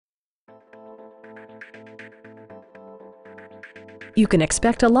You can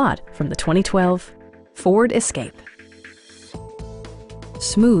expect a lot from the 2012 Ford Escape.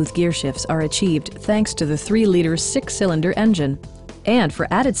 Smooth gear shifts are achieved thanks to the 3-liter 6-cylinder engine. And for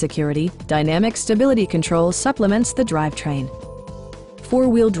added security, dynamic stability control supplements the drivetrain.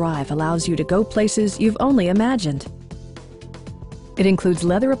 4-wheel drive allows you to go places you've only imagined. It includes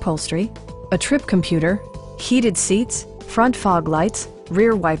leather upholstery, a trip computer, heated seats, front fog lights,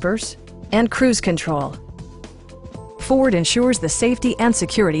 rear wipers, and cruise control. Ford ensures the safety and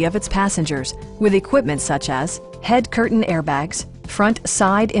security of its passengers with equipment such as head curtain airbags, front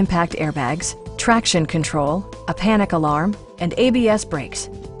side impact airbags, traction control, a panic alarm, and ABS brakes.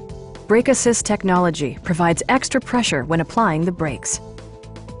 Brake Assist technology provides extra pressure when applying the brakes.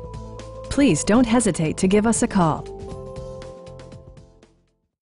 Please don't hesitate to give us a call.